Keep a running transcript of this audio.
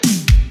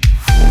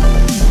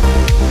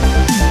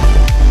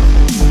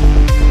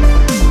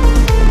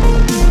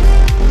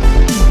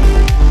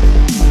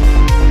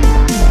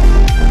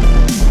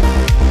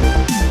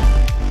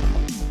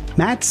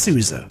Matt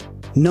Souza,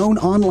 known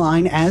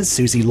online as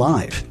Susie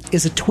Live,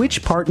 is a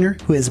Twitch partner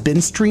who has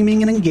been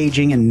streaming and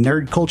engaging in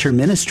nerd culture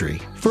ministry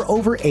for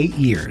over 8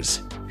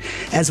 years.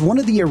 As one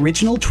of the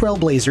original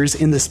trailblazers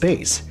in the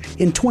space,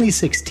 in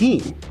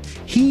 2016,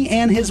 he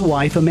and his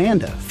wife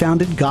Amanda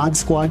founded God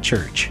Squad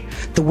Church,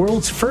 the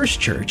world's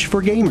first church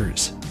for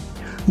gamers.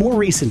 More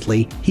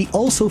recently, he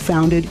also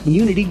founded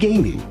Unity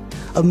Gaming,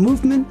 a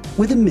movement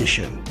with a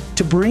mission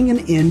to bring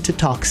an end to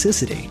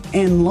toxicity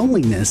and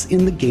loneliness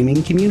in the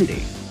gaming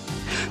community.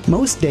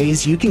 Most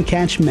days you can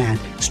catch Matt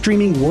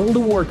streaming World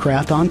of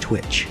Warcraft on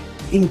Twitch,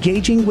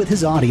 engaging with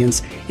his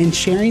audience and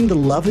sharing the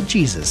love of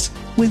Jesus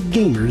with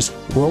gamers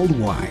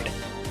worldwide.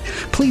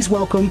 Please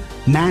welcome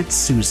Matt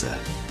Souza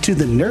to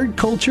the Nerd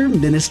Culture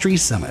Ministry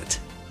Summit.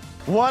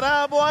 What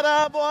up,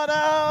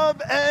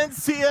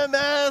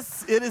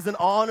 NCMS? It is an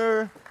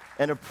honor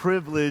and a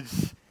privilege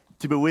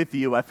to be with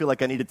you. I feel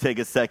like I need to take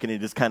a second and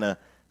just kind of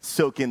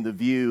soak in the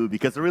view,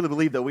 because I really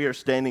believe that we are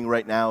standing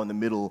right now in the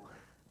middle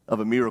of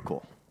a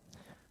miracle.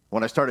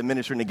 When I started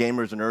ministering to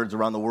gamers and nerds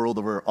around the world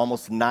over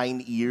almost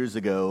 9 years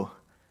ago,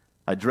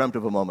 I dreamt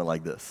of a moment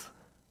like this,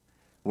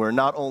 where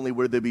not only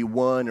would there be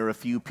one or a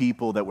few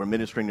people that were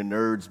ministering to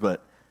nerds,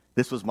 but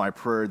this was my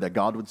prayer that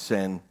God would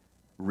send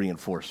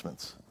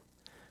reinforcements.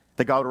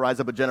 That God would rise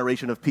up a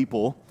generation of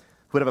people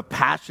who would have a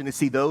passion to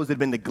see those that have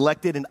been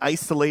neglected and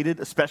isolated,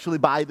 especially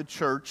by the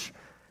church,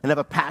 and have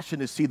a passion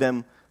to see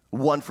them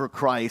won for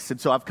Christ. And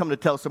so I've come to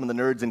tell some of the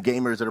nerds and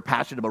gamers that are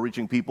passionate about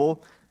reaching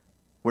people,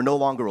 we're no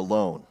longer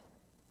alone.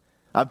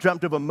 I've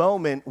dreamt of a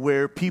moment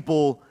where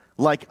people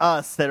like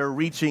us that are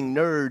reaching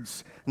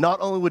nerds not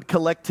only would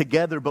collect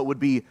together, but would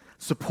be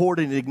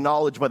supported and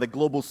acknowledged by the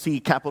Global C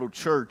Capital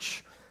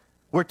Church,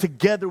 where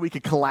together we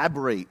could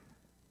collaborate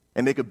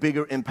and make a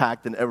bigger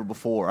impact than ever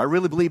before. I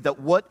really believe that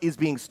what is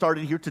being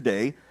started here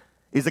today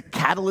is a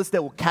catalyst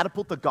that will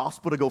catapult the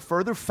gospel to go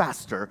further,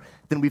 faster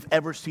than we've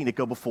ever seen it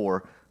go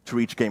before to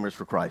reach gamers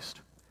for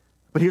Christ.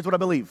 But here's what I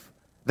believe,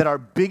 that our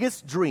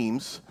biggest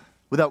dreams,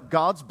 without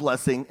God's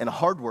blessing and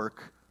hard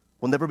work,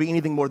 will never be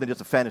anything more than just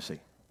a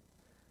fantasy.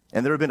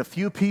 And there have been a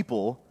few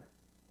people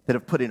that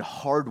have put in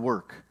hard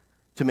work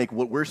to make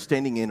what we're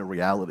standing in a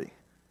reality.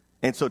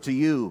 And so to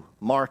you,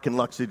 Mark and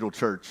Lux Digital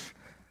Church,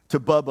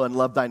 to Bubba and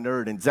Love Thy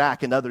Nerd, and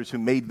Zach and others who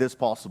made this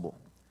possible,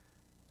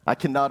 I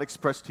cannot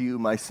express to you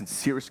my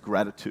sincerest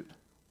gratitude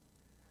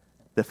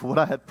that for what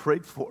I had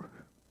prayed for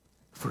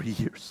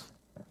years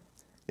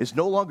is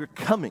no longer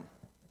coming.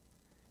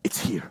 It's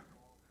here.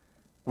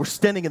 We're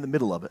standing in the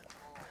middle of it.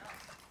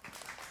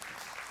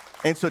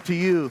 And so to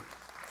you,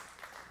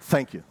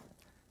 thank you.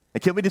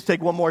 And can we just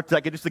take one more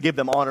second just to give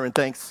them honor and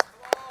thanks?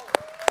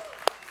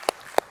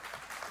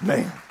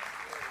 Man.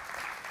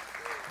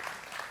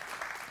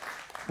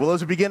 Well,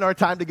 as we begin our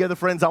time together,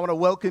 friends, I want to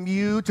welcome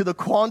you to the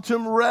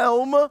quantum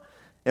realm.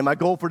 And my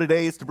goal for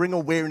today is to bring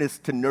awareness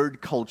to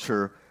nerd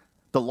culture,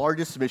 the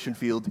largest mission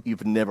field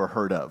you've never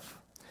heard of.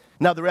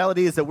 Now, the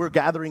reality is that we're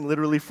gathering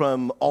literally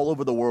from all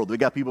over the world. We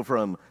got people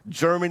from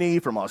Germany,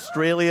 from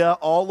Australia,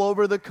 all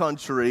over the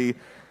country.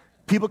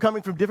 People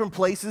coming from different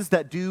places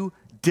that do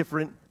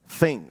different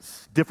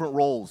things, different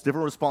roles,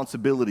 different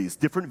responsibilities,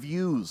 different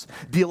views,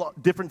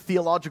 different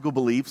theological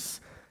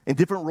beliefs, and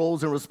different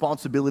roles and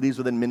responsibilities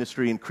within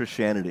ministry and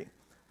Christianity.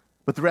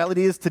 But the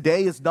reality is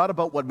today is not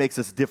about what makes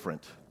us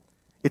different.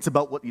 It's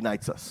about what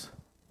unites us.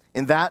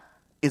 And that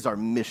is our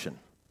mission.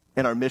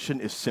 And our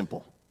mission is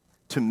simple: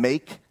 to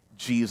make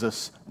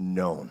Jesus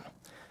known.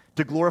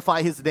 To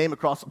glorify his name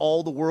across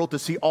all the world, to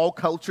see all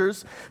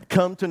cultures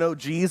come to know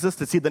Jesus,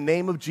 to see the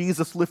name of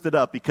Jesus lifted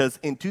up, because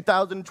in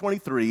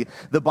 2023,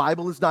 the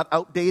Bible is not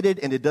outdated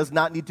and it does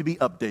not need to be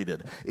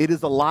updated. It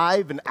is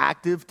alive and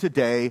active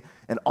today,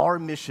 and our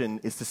mission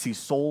is to see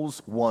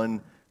souls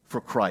won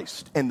for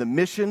Christ. And the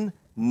mission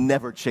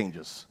never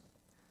changes.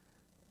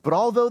 But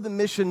although the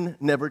mission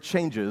never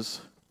changes,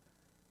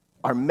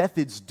 our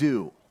methods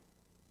do.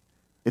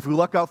 If we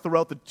look out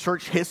throughout the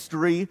church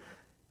history,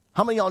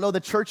 how many of y'all know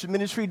that church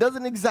ministry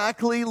doesn't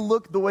exactly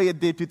look the way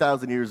it did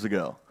 2,000 years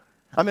ago?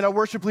 I mean, our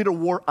worship leader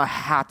wore a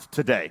hat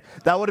today.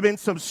 That would have been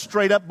some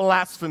straight-up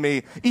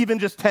blasphemy even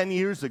just 10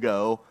 years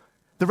ago.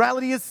 The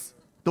reality is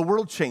the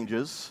world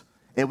changes,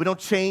 and we don't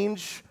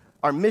change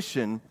our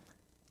mission,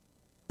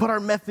 but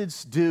our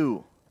methods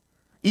do.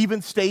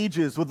 Even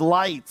stages with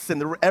lights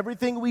and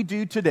everything we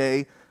do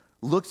today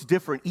looks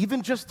different.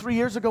 Even just 3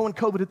 years ago when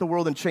COVID hit the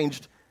world and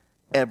changed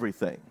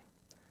everything.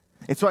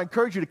 And so I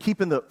encourage you to keep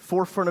in the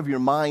forefront of your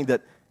mind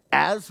that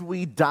as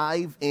we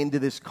dive into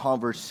this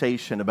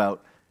conversation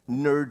about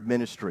nerd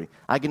ministry,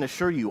 I can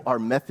assure you our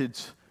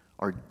methods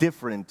are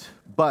different,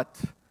 but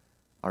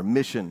our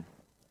mission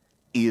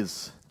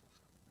is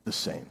the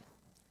same.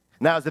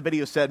 Now, as the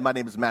video said, my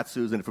name is Matt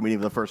Souza, and if we're meeting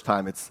for the first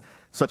time, it's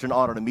such an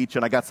honor to meet you,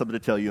 and I got something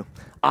to tell you.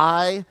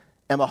 I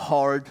am a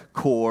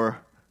hardcore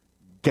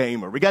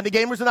gamer. We got any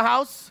gamers in the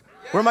house?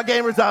 Where are my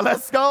gamers at?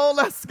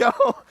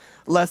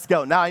 Let's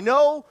go. Now, I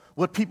know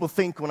what people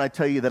think when I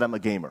tell you that I'm a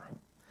gamer.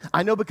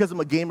 I know because I'm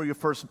a gamer, your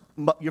first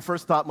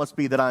thought must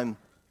be that I'm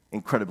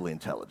incredibly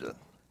intelligent.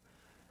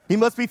 He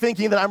must be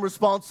thinking that I'm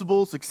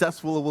responsible,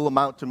 successful, and will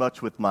amount to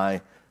much with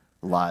my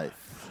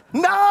life.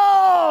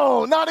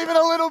 No, not even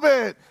a little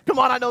bit. Come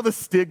on, I know the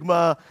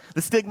stigma.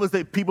 The stigma is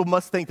that people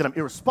must think that I'm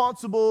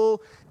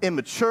irresponsible,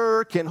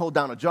 immature, can't hold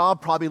down a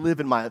job, probably live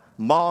in my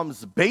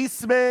mom's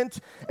basement.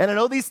 And I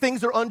know these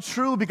things are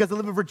untrue because I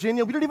live in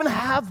Virginia. We don't even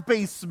have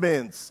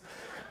basements.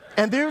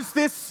 And there's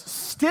this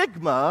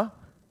stigma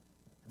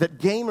that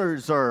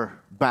gamers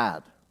are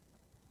bad.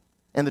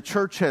 And the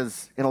church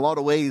has, in a lot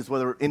of ways,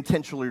 whether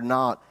intentionally or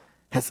not,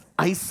 has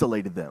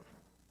isolated them.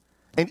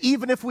 And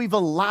even if we've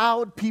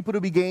allowed people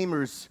to be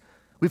gamers,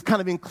 we've kind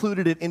of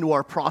included it into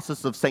our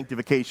process of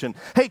sanctification.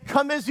 Hey,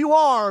 come as you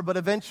are, but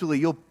eventually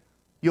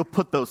you'll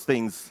put those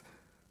things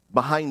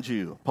behind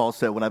you. Paul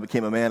said, when I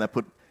became a man, I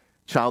put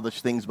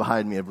childish things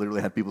behind me. I've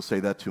literally had people say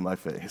that to my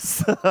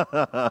face.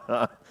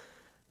 But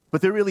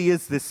there really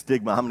is this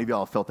stigma. How many of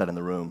y'all felt that in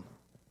the room?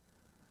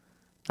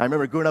 I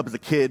remember growing up as a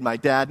kid, my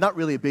dad, not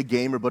really a big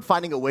gamer, but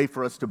finding a way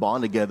for us to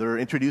bond together,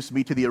 introduced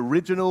me to the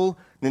original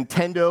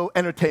Nintendo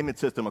Entertainment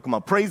System. Oh, come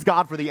on, praise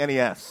God for the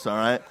NES, all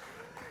right?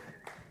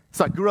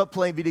 So I grew up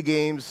playing video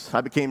games.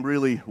 I became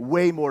really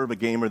way more of a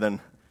gamer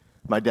than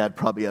my dad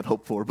probably had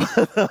hoped for. But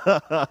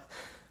I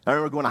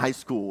remember going to high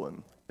school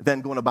and then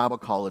going to Bible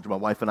college. My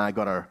wife and I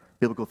got our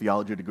biblical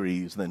theology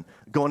degrees, and then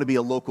going to be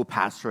a local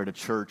pastor at a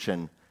church.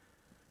 And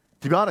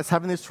to be honest,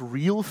 having this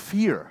real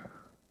fear,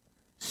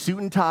 suit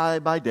and tie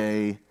by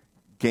day,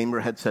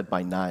 gamer headset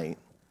by night.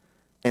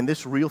 And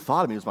this real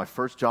thought of me, it was my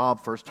first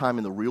job, first time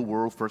in the real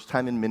world, first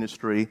time in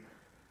ministry.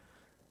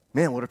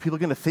 Man, what are people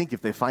going to think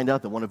if they find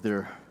out that one of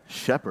their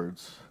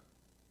shepherds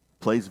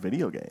plays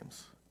video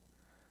games?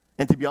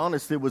 And to be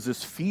honest, there was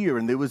this fear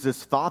and there was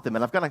this thought that,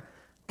 man, I've got to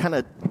kind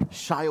of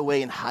shy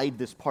away and hide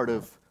this part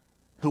of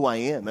who I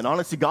am. And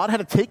honestly, God had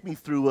to take me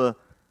through an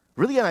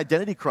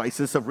identity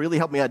crisis of really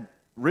helping me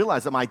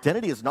realize that my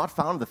identity is not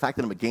found in the fact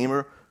that I'm a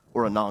gamer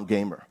or a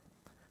non-gamer,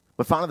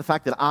 but found in the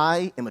fact that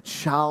I am a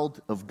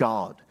child of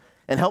God,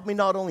 and helped me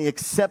not only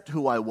accept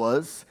who I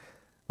was,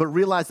 but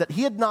realize that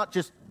he had not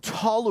just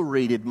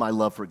tolerated my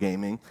love for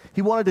gaming,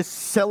 he wanted to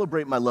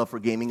celebrate my love for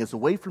gaming as a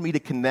way for me to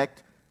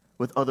connect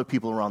with other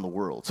people around the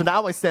world. So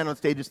now I stand on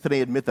stages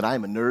today and admit that I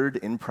am a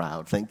nerd and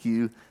proud. Thank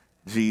you,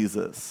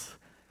 Jesus.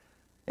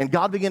 And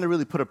God began to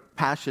really put a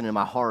passion in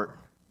my heart,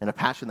 and a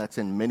passion that's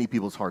in many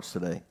people's hearts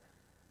today,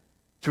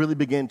 to really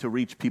begin to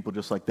reach people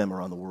just like them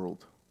around the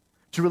world.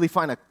 To really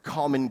find a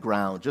common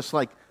ground, just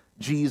like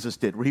Jesus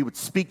did, where he would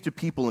speak to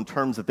people in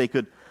terms that they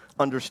could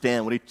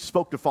understand. When he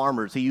spoke to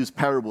farmers, he used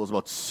parables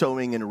about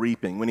sowing and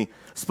reaping. When he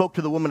spoke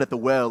to the woman at the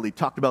well, he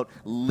talked about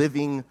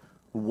living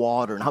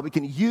water and how we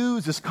can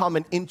use this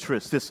common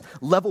interest, this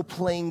level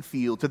playing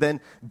field, to then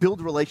build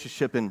a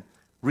relationship and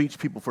reach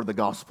people for the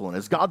gospel. And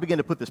as God began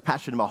to put this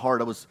passion in my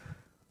heart, I was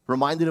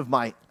reminded of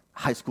my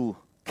high school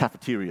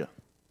cafeteria.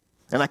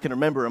 And I can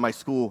remember in my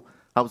school,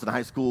 I was in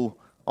high school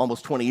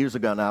almost 20 years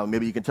ago now,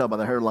 maybe you can tell by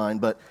the hairline,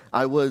 but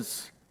I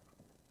was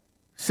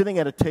sitting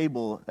at a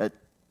table at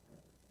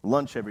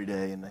lunch every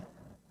day, and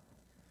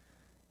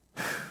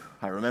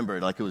I remember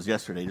it like it was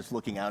yesterday, just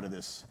looking out of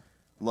this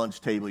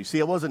lunch table. You see,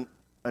 I wasn't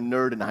a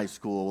nerd in high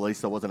school, at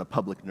least I wasn't a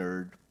public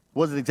nerd.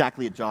 Wasn't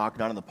exactly a jock,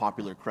 not in the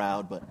popular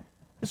crowd, but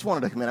just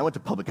wanted to, I went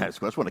to public high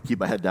school, I just wanted to keep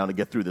my head down and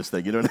get through this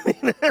thing, you know what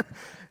I mean?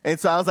 And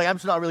so I was like, I'm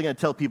just not really going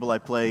to tell people I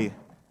play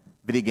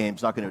video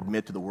games, not going to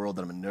admit to the world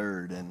that I'm a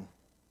nerd. And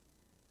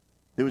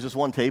there was just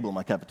one table in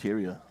my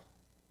cafeteria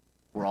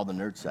where all the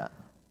nerds sat.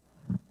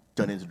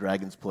 Dungeons &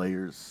 Dragons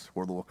players,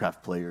 World of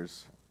Warcraft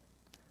players.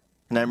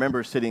 And I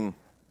remember sitting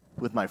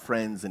with my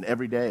friends, and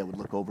every day I would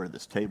look over at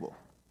this table,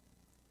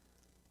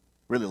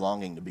 really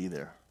longing to be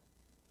there.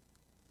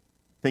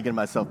 Thinking to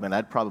myself, man,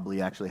 I'd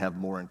probably actually have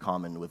more in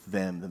common with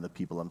them than the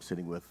people I'm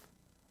sitting with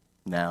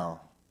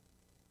now.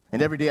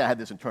 And every day I had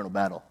this internal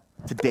battle.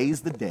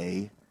 Today's the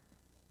day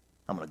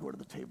I'm going to go to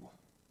the table.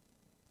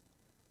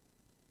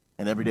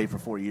 And every day for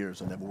 4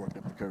 years, I never worked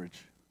up the courage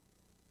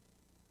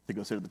to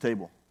go sit at the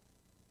table.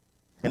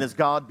 And as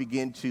God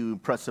began to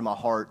impress in my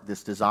heart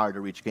this desire to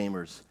reach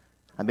gamers,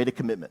 I made a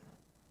commitment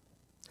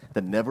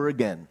that never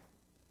again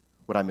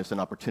would I miss an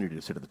opportunity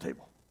to sit at the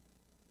table.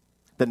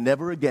 That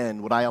never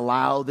again would I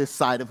allow this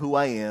side of who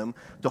I am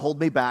to hold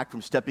me back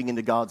from stepping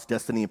into God's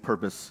destiny and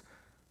purpose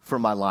for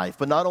my life.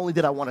 But not only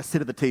did I want to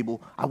sit at the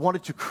table, I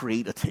wanted to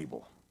create a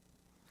table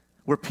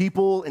where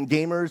people and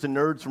gamers and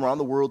nerds from around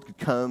the world could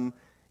come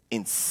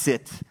and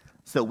sit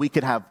so we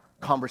could have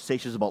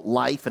conversations about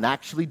life and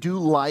actually do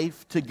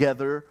life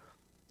together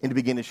and to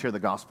begin to share the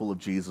gospel of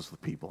Jesus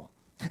with people.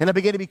 And I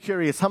began to be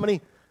curious, how many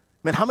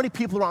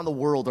people around the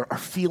world are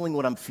feeling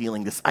what I'm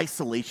feeling, this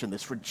isolation,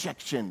 this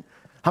rejection?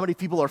 How many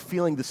people are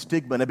feeling the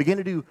stigma? And I began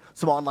to do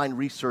some online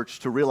research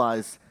to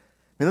realize,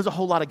 there's a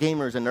whole lot of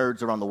gamers and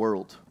nerds around the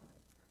world.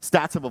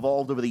 Stats have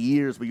evolved over the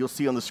years, but you'll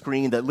see on the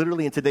screen that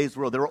literally in today's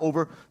world, there are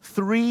over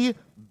 3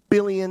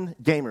 billion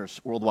gamers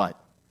worldwide.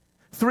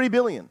 3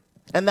 billion.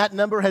 And that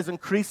number has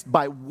increased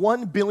by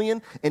 1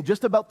 billion in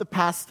just about the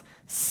past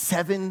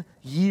 7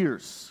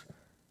 years.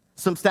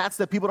 Some stats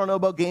that people don't know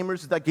about gamers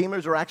is that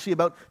gamers are actually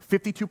about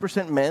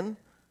 52% men,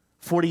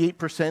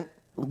 48%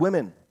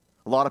 women.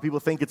 A lot of people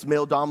think it's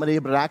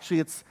male-dominated, but actually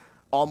it's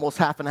almost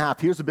half and half.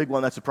 Here's a big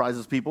one that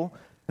surprises people.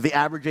 The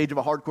average age of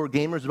a hardcore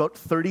gamer is about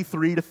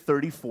 33 to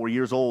 34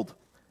 years old.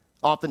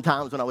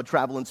 Oftentimes when I would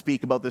travel and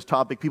speak about this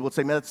topic, people would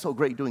say, man, that's so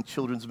great doing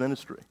children's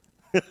ministry.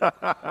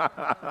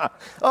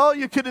 Oh,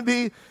 you couldn't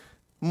be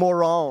more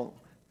wrong.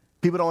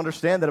 People don't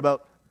understand that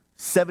about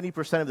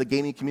 70% of the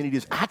gaming community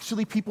is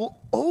actually people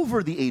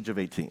over the age of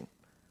 18.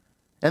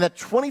 And that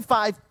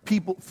 25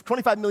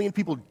 million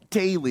people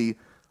daily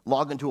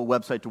log into a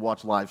website to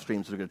watch live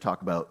streams that we're going to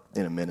talk about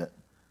in a minute.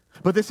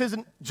 But this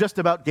isn't just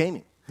about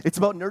gaming. It's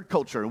about nerd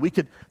culture. And we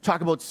could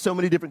talk about so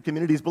many different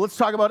communities, but let's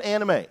talk about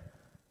anime.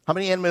 How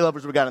many anime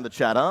lovers we got in the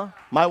chat, huh?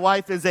 My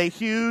wife is a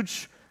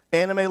huge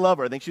anime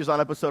lover. I think she's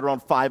on episode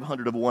around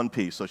 500 of One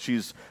Piece, so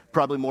she's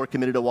probably more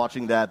committed to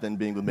watching that than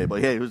being with me.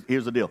 But hey,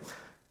 here's the deal.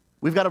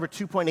 We've got over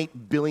 2.8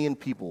 billion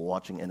people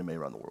watching anime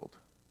around the world.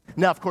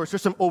 Now, of course,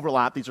 there's some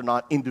overlap. These are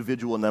not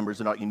individual numbers.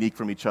 They're not unique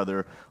from each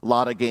other. A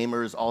lot of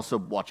gamers also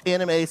watch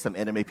anime. Some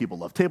anime people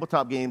love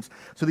tabletop games.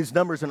 So these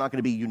numbers are not going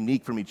to be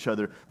unique from each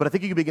other. But I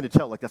think you can begin to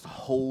tell, that's a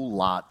whole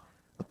lot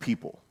of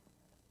people.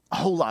 A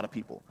whole lot of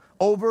people.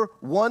 Over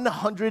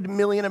 100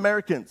 million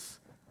Americans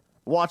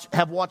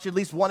have watched at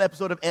least one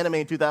episode of anime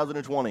in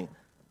 2020.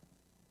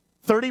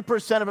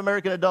 30% of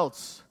American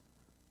adults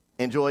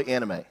enjoy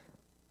anime.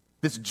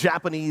 This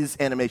Japanese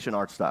animation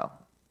art style.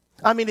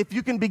 I mean, if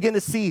you can begin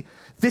to see,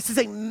 this is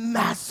a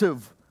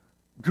massive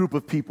group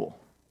of people.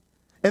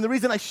 And the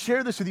reason I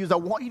share this with you is I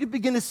want you to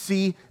begin to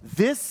see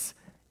this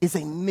is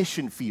a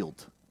mission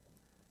field.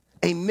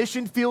 A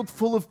mission field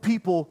full of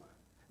people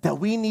that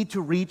we need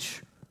to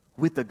reach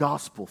with the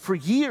gospel. For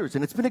years,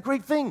 and it's been a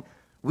great thing,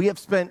 we have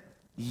spent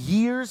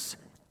years,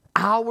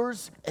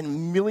 hours,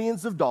 and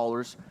millions of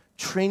dollars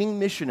training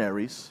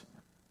missionaries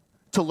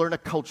to learn a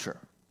culture,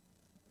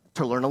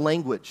 to learn a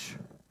language,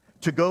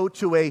 to go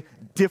to a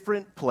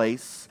different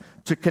place,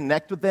 to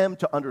connect with them,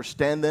 to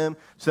understand them,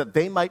 so that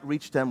they might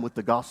reach them with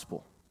the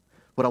gospel.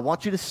 What I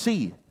want you to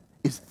see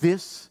is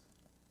this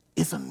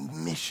is a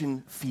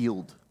mission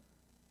field.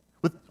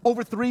 With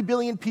over 3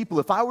 billion people,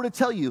 if I were to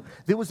tell you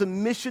there was a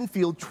mission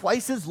field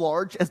twice as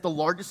large as the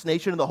largest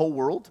nation in the whole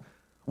world,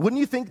 wouldn't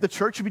you think the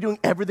church should be doing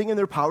everything in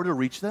their power to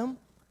reach them?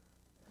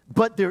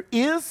 But there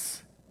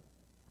is,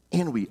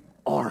 and we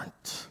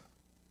aren't.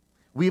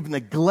 We have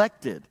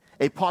neglected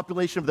a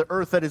population of the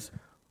earth that is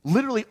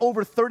literally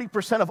over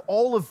 30% of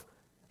all of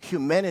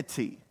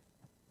humanity.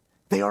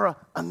 They are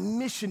a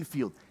mission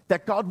field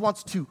that God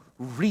wants to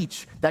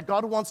reach, that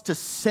God wants to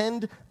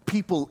send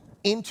people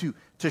into,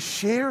 to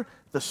share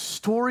the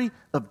story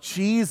of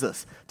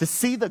Jesus, to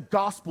see the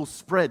gospel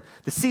spread,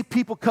 to see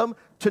people come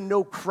to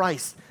know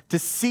Christ, to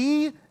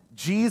see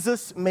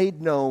Jesus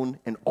made known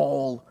in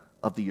all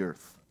of the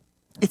earth.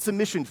 It's a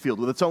mission field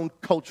with its own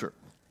culture,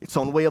 its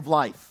own way of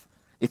life,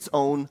 its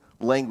own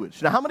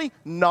language. Now, how many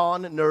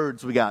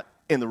non-nerds we got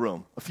in the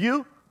room? A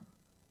few?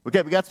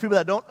 Okay, we got some people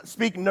that don't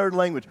speak nerd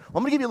language. Well,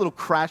 I'm going to give you a little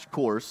crash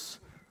course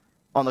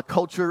on the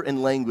culture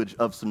and language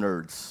of some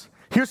nerds.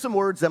 Here's some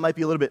words that might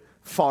be a little bit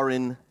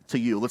foreign to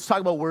you. Let's talk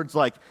about words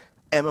like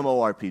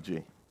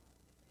MMORPG,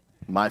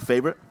 my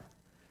favorite.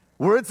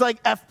 Words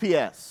like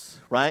FPS,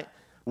 right?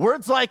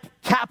 Words like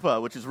Kappa,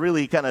 which is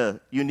really kind of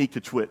unique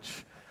to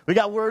Twitch. We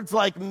got words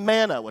like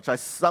mana, which I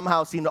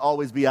somehow seem to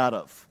always be out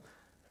of.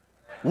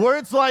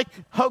 Words like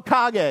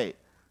Hokage,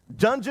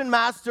 Dungeon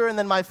Master, and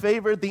then my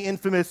favorite, the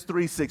infamous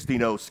 360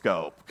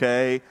 no-scope,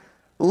 okay?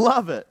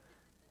 Love it.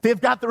 They've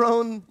got their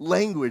own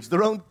language,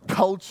 their own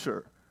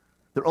culture,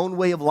 their own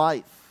way of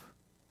life.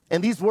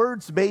 And these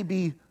words may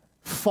be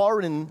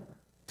foreign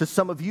to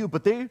some of you,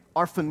 but they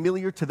are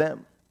familiar to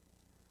them.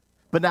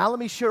 But now let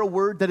me share a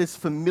word that is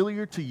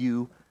familiar to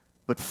you,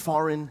 but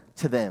foreign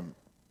to them.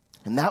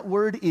 And that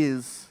word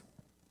is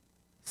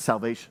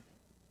salvation.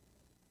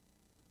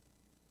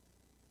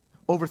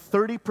 Over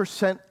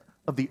 30%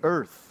 of the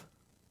earth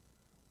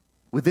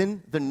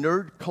within the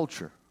nerd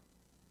culture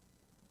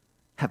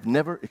have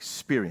never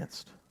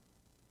experienced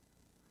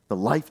the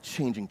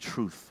life-changing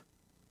truth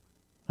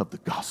of the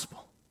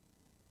gospel.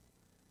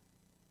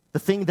 The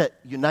thing that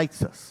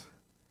unites us,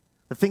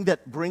 the thing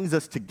that brings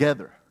us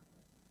together,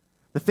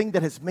 the thing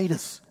that has made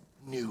us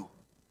new,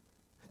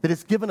 that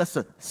has given us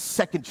a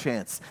second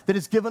chance, that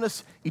has given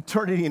us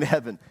eternity in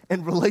heaven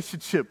and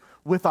relationship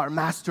with our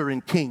Master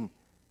and King.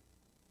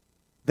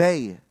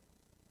 They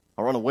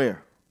are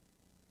unaware.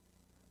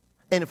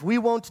 And if we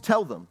won't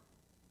tell them,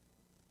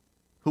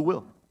 who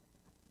will?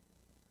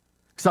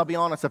 Because I'll be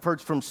honest, I've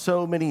heard from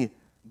so many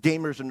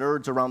gamers and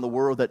nerds around the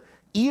world that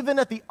even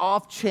at the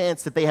off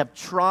chance that they have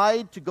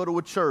tried to go to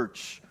a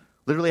church,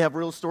 literally have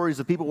real stories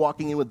of people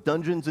walking in with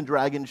Dungeons and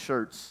Dragons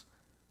shirts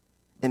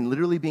and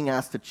literally being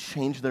asked to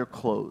change their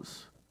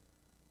clothes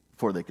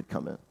before they could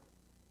come in.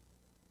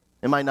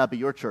 It might not be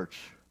your church,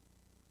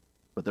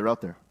 but they're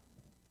out there.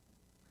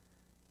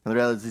 And the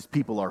reality is these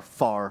people are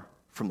far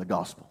from the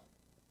gospel.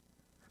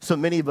 So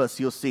many of us,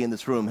 you'll see in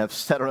this room, have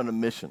set out on a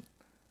mission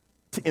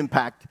to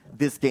impact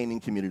this gaming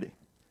community,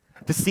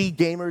 to see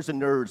gamers and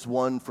nerds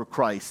won for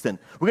Christ. And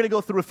we're going to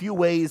go through a few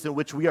ways in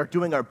which we are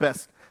doing our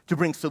best to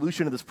bring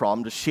solution to this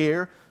problem, to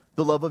share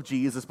the love of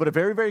Jesus. But a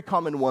very, very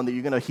common one that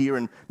you're going to hear,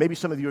 and maybe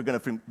some of you are going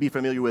to be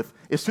familiar with,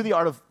 is through the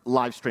art of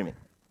live streaming.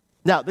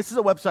 Now, this is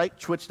a website,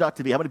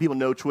 twitch.tv. How many people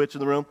know Twitch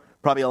in the room?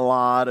 Probably a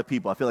lot of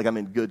people. I feel like I'm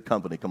in good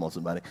company. Come on,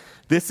 somebody.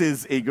 This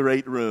is a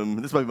great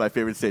room. This might be my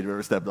favorite stage I've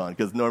ever stepped on,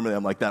 because normally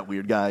I'm like that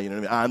weird guy, you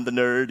know what I mean? I'm the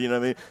nerd, you know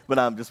what I mean? But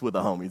I'm just with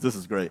the homies. This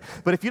is great.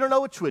 But if you don't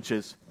know what Twitch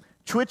is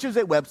a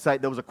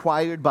website that was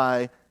acquired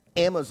by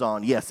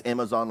Amazon. Yes,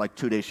 Amazon, like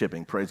 2-day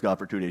shipping. Praise God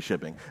for 2-day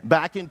shipping.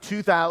 Back in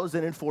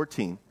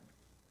 2014.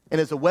 And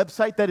it's a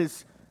website that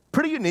is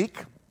pretty unique,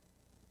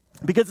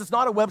 because it's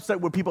not a website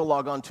where people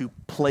log on to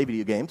play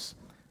video games.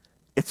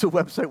 It's a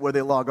website where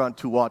they log on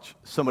to watch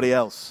somebody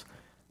else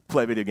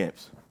play video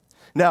games.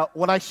 Now,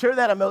 when I share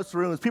that in most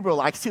rooms, people are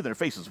like, I see their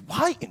faces,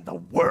 why in the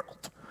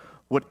world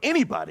would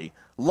anybody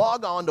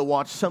log on to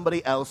watch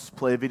somebody else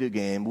play a video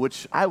game?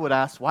 Which I would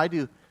ask, why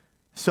do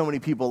so many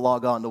people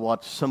log on to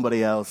watch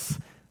somebody else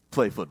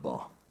play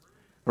football?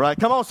 Right?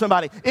 Come on,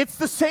 somebody. It's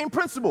the same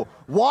principle.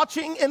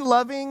 Watching and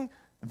loving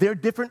their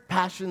different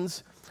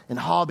passions and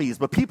hobbies.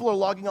 But people are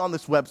logging on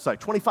this website,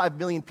 25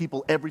 million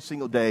people every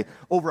single day,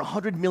 over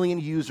 100 million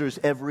users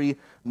every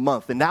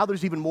month. And now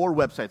there's even more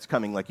websites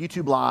coming, like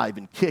YouTube Live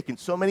and Kick and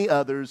so many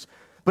others.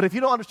 But if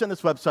you don't understand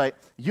this website,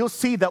 you'll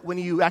see that when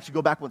you actually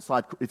go back one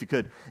slide, if you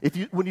could.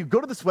 When you go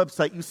to this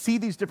website, you see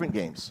these different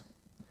games.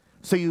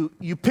 So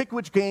you pick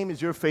which game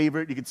is your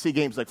favorite. You can see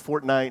games like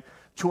Fortnite,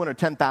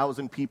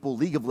 210,000 people,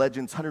 League of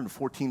Legends,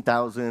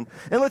 114,000.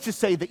 And let's just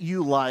say that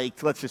you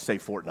like, let's just say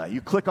Fortnite.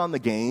 You click on the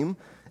game,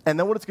 and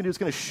then what it's going to do is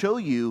going to show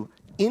you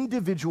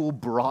individual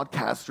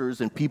broadcasters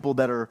and people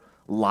that are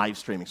live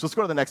streaming. So let's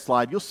go to the next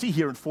slide. You'll see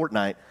here in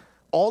Fortnite,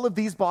 all of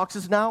these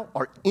boxes now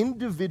are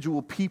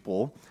individual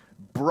people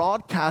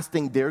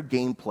broadcasting their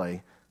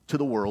gameplay to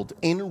the world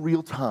in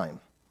real time.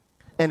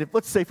 And if,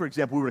 let's say, for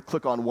example, we were to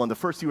click on one, the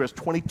first viewer has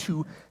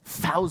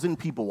 22,000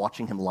 people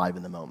watching him live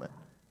in the moment.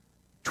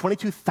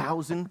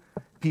 22,000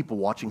 people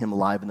watching him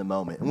live in the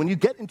moment. And when you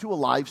get into a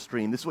live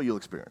stream, this is what you'll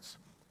experience.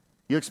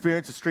 You'll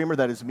experience a streamer,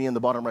 that is me in the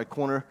bottom right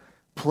corner,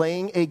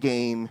 playing a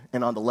game,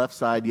 and on the left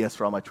side, yes,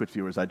 for all my Twitch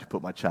viewers, I just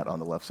put my chat on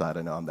the left side.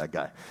 I know I'm that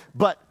guy.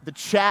 But the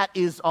chat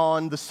is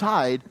on the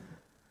side,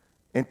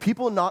 and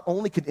people not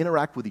only can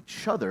interact with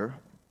each other,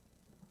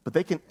 but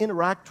they can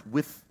interact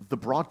with the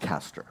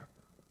broadcaster.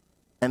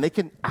 And they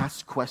can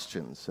ask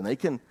questions, and they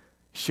can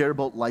share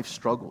about life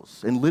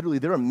struggles. And literally,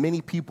 there are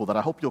many people that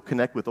I hope you'll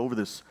connect with over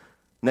this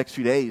next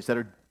few days that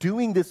are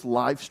doing this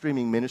live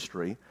streaming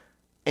ministry,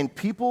 and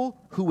people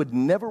who would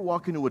never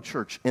walk into a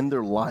church in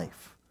their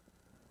life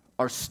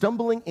are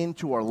stumbling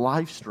into our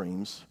live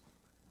streams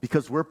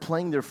because we're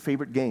playing their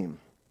favorite game.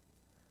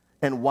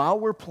 And while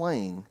we're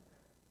playing,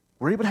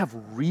 we're able to have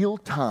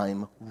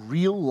real-time,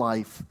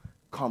 real-life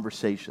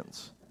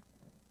conversations.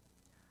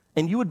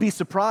 And you would be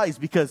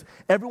surprised because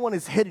everyone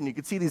is hidden. You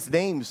can see these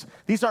names.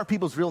 These aren't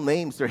people's real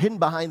names. They're hidden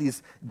behind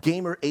these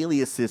gamer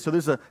aliases. So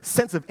there's a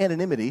sense of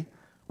anonymity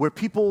where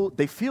people,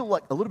 they feel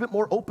like a little bit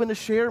more open to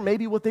share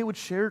maybe what they would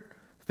share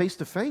face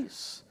to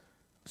face.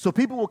 So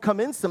people will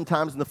come in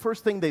sometimes, and the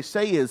first thing they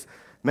say is,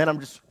 man, I'm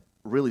just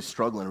really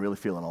struggling, really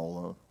feeling all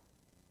alone.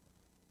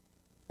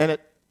 And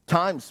at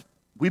times,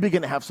 we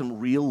begin to have some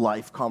real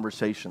life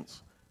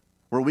conversations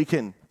where we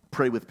can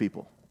pray with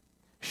people,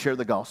 share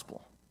the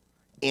gospel,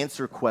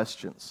 answer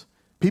questions.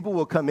 People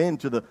will come in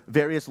to the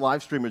various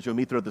live streamers you'll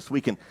meet throughout this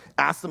week and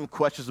ask them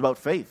questions about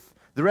faith.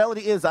 The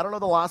reality is, I don't know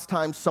the last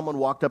time someone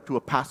walked up to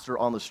a pastor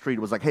on the street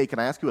and was like, hey, can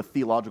I ask you a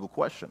theological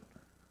question?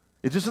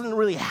 It just doesn't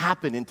really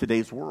happen in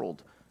today's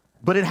world,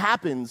 but it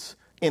happens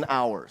in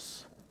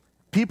ours.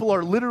 People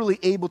are literally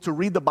able to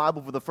read the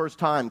Bible for the first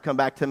time, come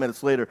back 10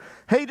 minutes later.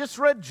 Hey, just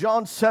read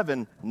John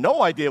 7.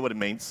 No idea what it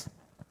means.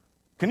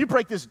 Can you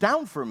break this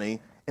down for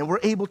me? And we're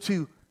able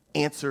to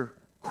answer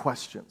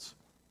questions.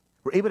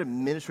 We're able to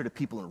minister to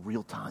people in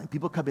real time.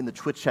 People come in the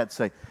Twitch chat and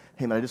say,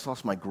 hey, man, I just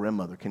lost my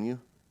grandmother. Can you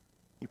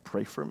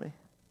pray for me?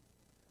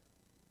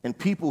 And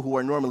people who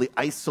are normally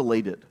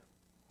isolated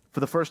for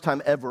the first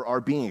time ever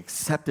are being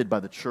accepted by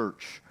the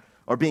church,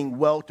 are being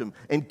welcomed,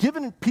 and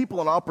giving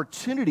people an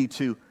opportunity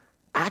to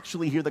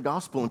actually hear the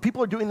gospel. And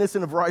people are doing this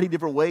in a variety of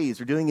different ways.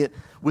 They're doing it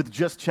with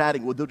just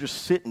chatting, where they'll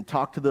just sit and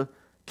talk to the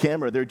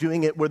camera. They're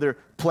doing it where they're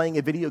playing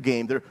a video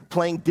game. They're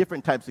playing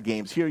different types of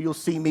games. Here you'll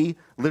see me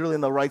literally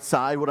on the right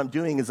side. What I'm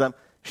doing is I'm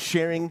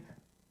sharing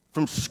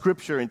from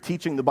Scripture and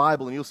teaching the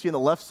Bible. And you'll see on the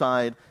left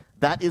side,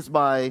 that is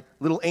my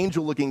little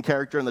angel-looking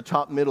character in the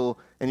top middle.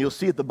 And you'll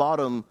see at the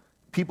bottom,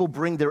 people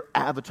bring their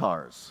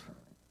avatars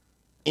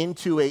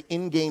into an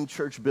in-game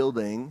church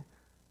building,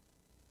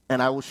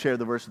 and I will share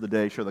the verse of the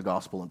day, share the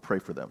gospel, and pray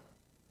for them.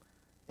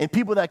 And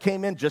people that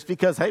came in just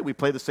because, hey, we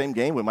play the same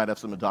game, we might have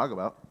something to talk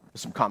about.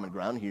 There's some common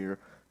ground here.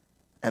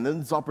 And then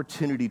there's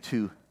opportunity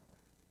to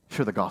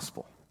share the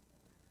gospel.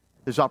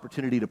 There's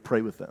opportunity to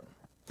pray with them.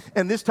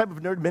 And this type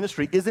of nerd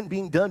ministry isn't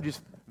being done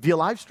just via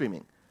live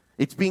streaming.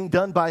 It's being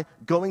done by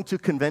going to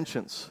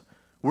conventions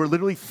where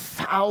literally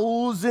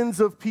thousands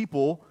of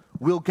people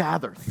will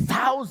gather.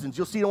 Thousands,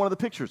 you'll see in one of the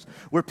pictures,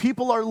 where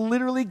people are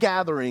literally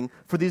gathering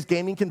for these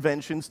gaming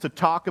conventions to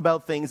talk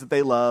about things that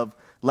they love,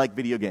 like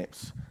video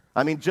games.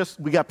 I mean,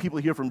 we got people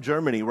here from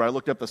Germany, where I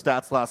looked up the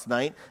stats last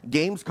night.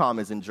 Gamescom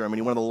is in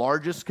Germany, one of the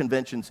largest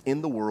conventions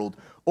in the world.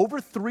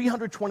 Over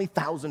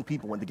 320,000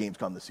 people went to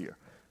Gamescom this year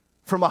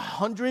from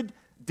 100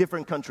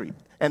 different countries.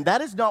 And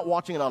that is not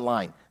watching it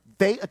online.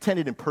 They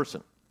attended in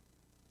person.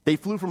 They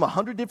flew from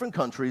 100 different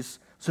countries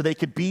so they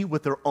could be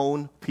with their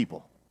own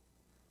people,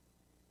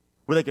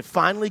 where they could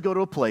finally go to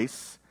a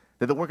place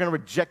that they weren't going to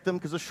reject them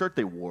because of the shirt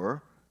they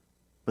wore,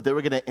 but they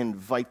were going to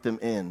invite them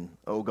in.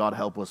 Oh, God,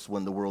 help us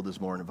when the world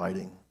is more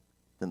inviting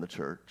than the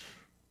church.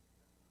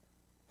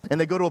 And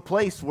they go to a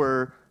place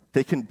where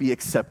they can be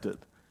accepted.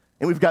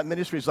 And we've got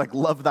ministries like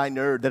Love Thy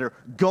Nerd that are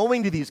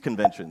going to these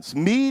conventions,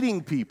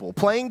 meeting people,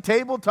 playing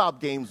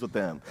tabletop games with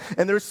them.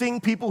 And they're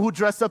seeing people who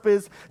dress up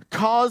as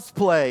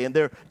cosplay, and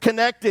they're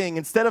connecting.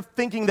 Instead of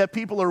thinking that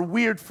people are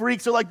weird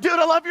freaks, they're like, dude,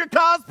 I love your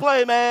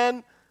cosplay,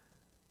 man.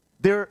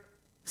 They're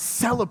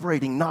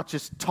celebrating, not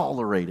just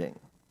tolerating.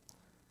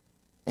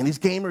 And these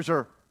gamers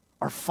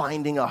are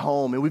finding a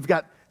home. And we've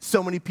got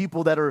so many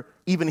people that are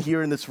even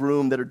here in this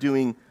room that are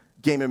doing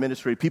gamer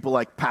ministry. People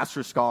like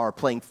Pastor Scar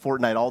playing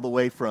Fortnite all the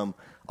way from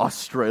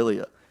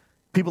Australia.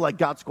 People like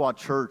God Squad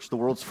Church, the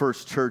world's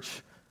first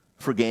church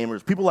for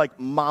gamers. People like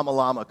Mama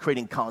Llama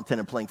creating content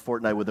and playing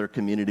Fortnite with their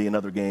community and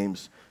other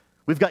games.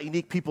 We've got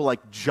unique people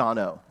like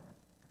Jono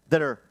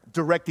that are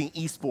directing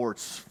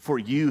esports for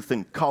youth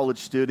and college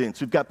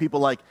students. We've got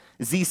people like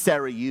Z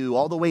Sarah Yu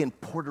all the way in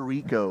Puerto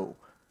Rico,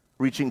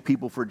 reaching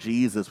people for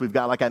Jesus. We've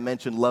got, like I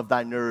mentioned, Love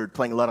Thy Nerd,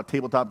 playing a lot of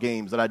tabletop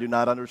games that I do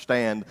not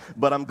understand,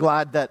 but I'm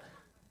glad that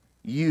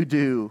you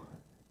do,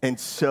 and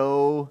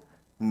so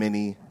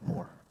many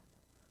more.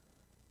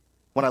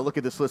 When I look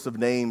at this list of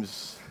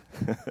names,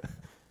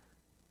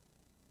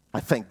 I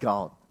thank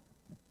God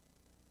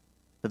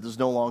that there's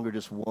no longer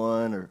just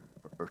one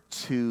or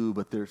two,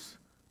 but there's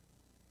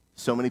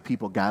so many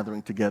people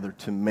gathering together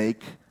to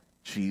make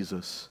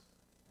Jesus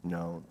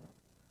known.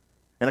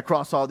 And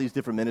across all these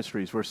different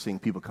ministries, we're seeing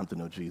people come to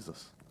know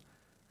Jesus.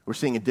 We're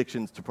seeing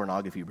addictions to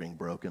pornography being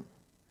broken.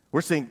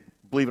 We're seeing,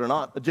 believe it or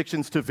not,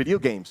 addictions to video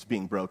games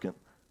being broken.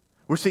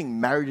 We're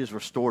seeing marriages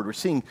restored. We're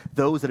seeing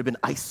those that have been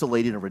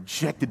isolated and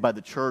rejected by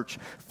the church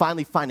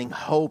finally finding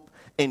hope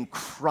in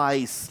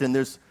Christ. And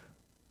there's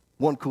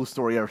one cool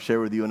story I'll share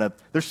with you. And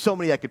there's so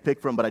many I could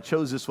pick from, but I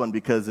chose this one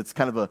because it's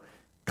kind of a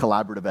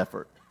collaborative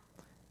effort.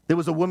 There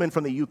was a woman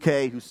from the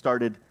UK who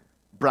started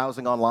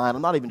browsing online.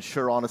 I'm not even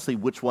sure, honestly,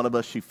 which one of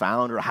us she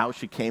found or how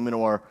she came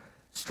into our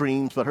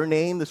streams, but her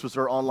name, this was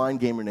her online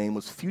gamer name,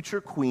 was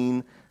Future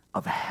Queen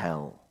of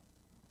Hell.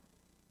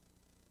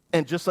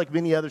 And just like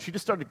many others, she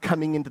just started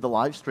coming into the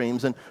live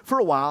streams, and for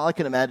a while, I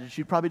can imagine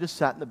she probably just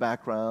sat in the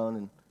background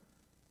and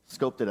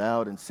scoped it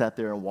out and sat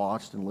there and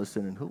watched and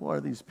listened, and who are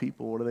these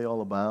people? What are they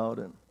all about?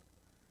 And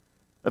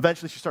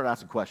eventually, she started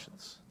asking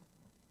questions.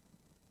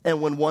 And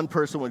when one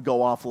person would go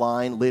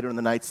offline, later in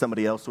the night,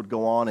 somebody else would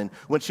go on. And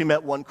when she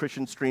met one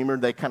Christian streamer,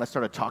 they kind of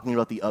started talking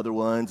about the other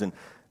ones and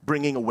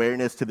bringing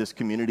awareness to this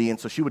community. And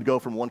so she would go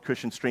from one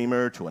Christian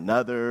streamer to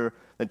another,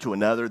 then to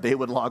another. They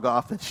would log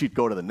off, then she'd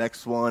go to the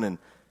next one. And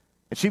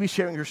she'd be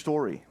sharing her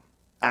story,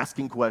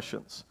 asking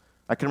questions.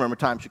 I can remember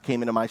times she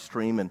came into my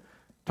stream and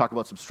talked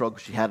about some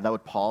struggles she had, and I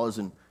would pause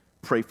and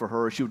pray for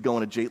her. She would go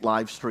on a Jate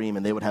live stream,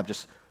 and they would have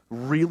just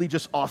really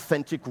just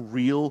authentic,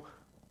 real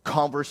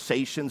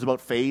conversations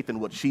about faith and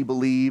what she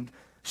believed.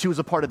 She was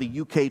a part of the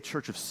UK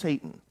Church of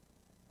Satan.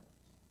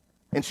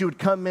 And she would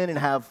come in and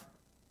have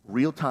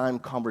real-time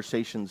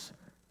conversations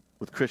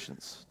with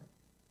Christians.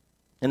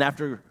 And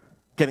after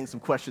getting some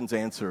questions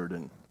answered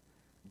and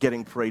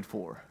getting prayed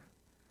for,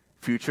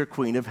 Future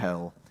Queen of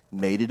Hell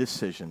made a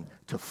decision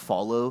to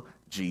follow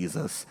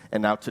Jesus.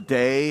 And now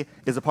today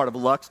is a part of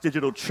Lux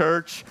Digital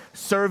Church,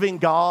 serving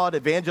God,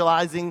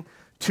 evangelizing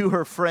to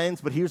her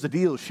friends. But here's the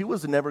deal. She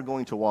was never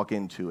going to walk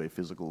into a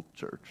physical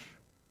church.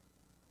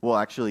 Well,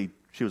 actually,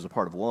 she was a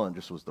part of one,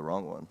 just was the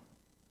wrong one.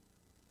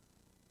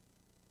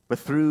 But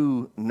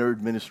through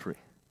Nerd Ministry,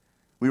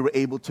 we were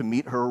able to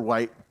meet her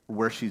right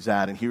where she's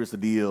at. And here's the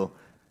deal.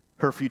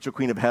 Her Future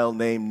Queen of Hell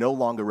name no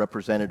longer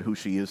represented who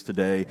she is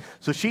today.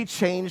 So she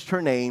changed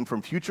her name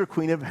from Future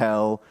Queen of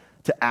Hell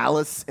to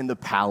Alice in the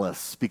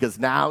Palace, because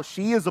now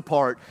she is a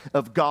part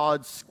of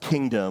God's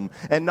kingdom.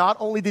 And not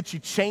only did she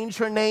change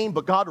her name,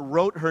 but God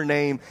wrote her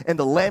name in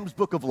the Lamb's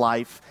Book of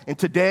Life. And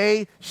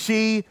today,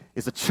 she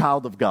is a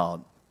child of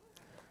God.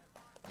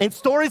 And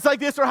stories like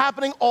this are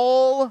happening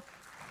all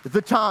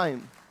the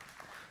time,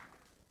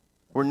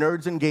 where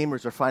nerds and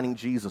gamers are finding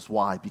Jesus.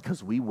 Why?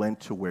 Because we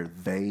went to where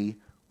they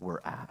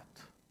were at.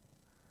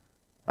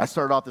 I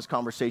started off this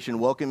conversation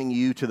welcoming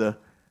you to the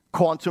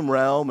quantum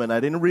realm, and I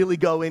didn't really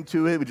go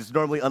into it, which is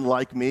normally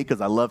unlike me,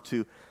 because I love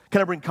to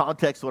kind of bring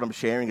context to what I'm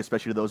sharing,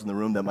 especially to those in the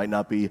room that might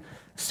not be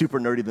super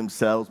nerdy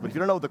themselves. But if you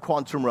don't know what the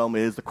quantum realm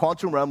is, the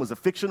quantum realm is a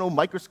fictional,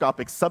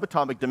 microscopic,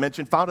 subatomic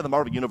dimension found in the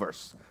Marvel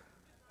Universe.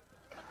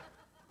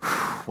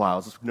 Wow, I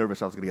was just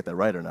nervous I was going to get that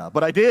right or not.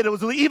 But I did. It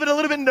was even a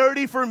little bit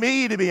nerdy for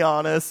me, to be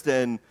honest.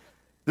 And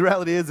The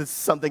reality is it's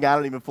something I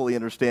don't even fully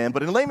understand.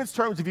 But in layman's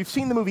terms, if you've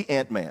seen the movie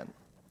Ant-Man,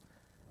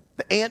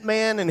 the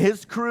Ant-Man and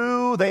his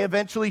crew, they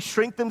eventually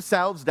shrink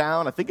themselves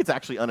down. I think it's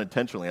actually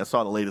unintentionally. I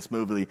saw the latest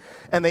movie.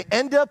 And they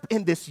end up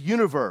in this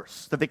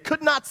universe that they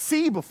could not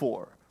see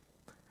before.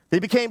 They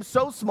became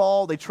so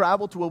small, they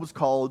traveled to what was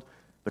called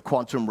the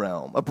quantum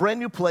realm, a brand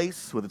new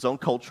place with its own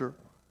culture,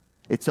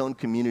 its own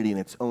community, and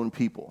its own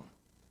people.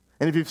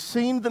 And if you've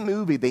seen the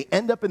movie, they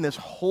end up in this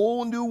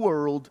whole new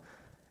world.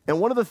 And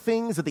one of the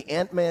things that the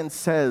Ant-Man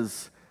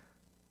says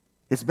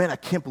is, man, I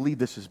can't believe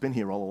this has been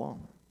here all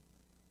along.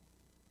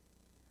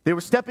 They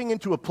were stepping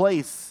into a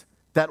place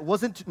that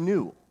wasn't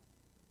new.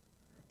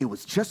 It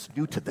was just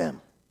new to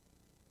them.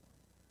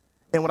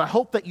 And what I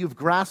hope that you've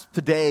grasped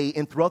today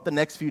and throughout the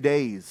next few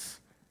days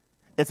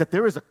is that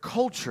there is a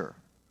culture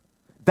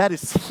that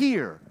is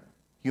here.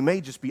 You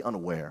may just be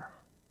unaware.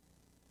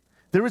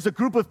 There is a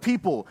group of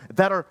people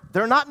that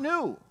they're not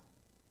new.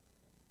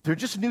 They're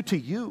just new to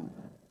you.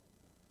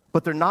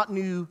 But they're not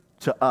new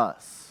to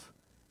us.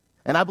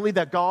 And I believe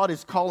that God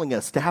is calling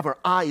us to have our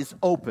eyes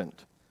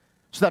opened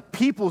so that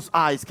people's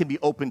eyes can be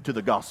opened to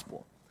the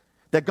gospel.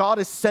 That God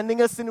is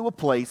sending us into a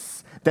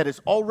place that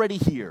is already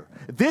here.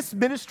 This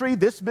ministry,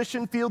 this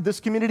mission field, this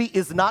community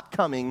is not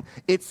coming.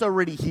 It's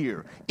already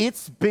here.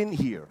 It's been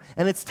here.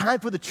 And it's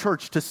time for the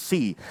church to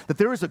see that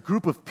there is a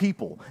group of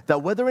people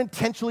that, whether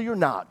intentionally or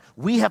not,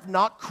 we have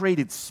not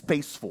created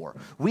space for.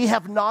 We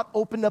have not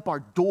opened up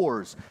our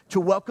doors to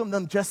welcome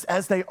them just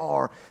as they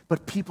are,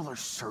 but people are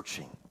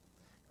searching.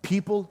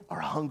 People are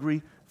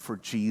hungry for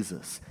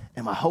Jesus.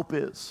 And my hope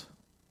is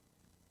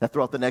that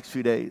throughout the next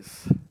few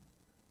days,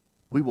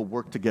 we will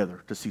work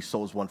together to see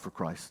souls won for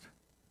Christ.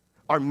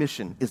 Our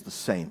mission is the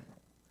same.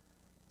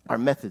 Our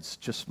methods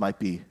just might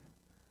be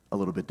a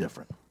little bit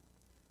different.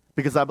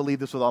 Because I believe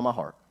this with all my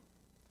heart,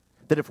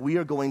 that if we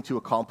are going to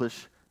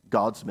accomplish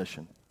God's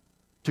mission,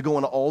 to go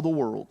into all the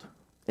world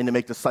and to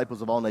make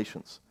disciples of all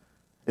nations,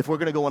 if we're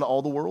going to go into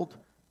all the world,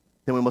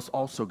 then we must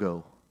also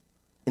go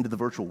into the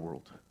virtual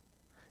world,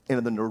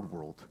 into the nerd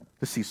world,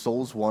 to see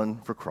souls won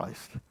for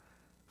Christ,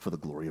 for the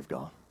glory of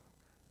God.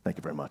 Thank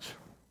you very much.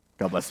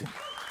 God bless you.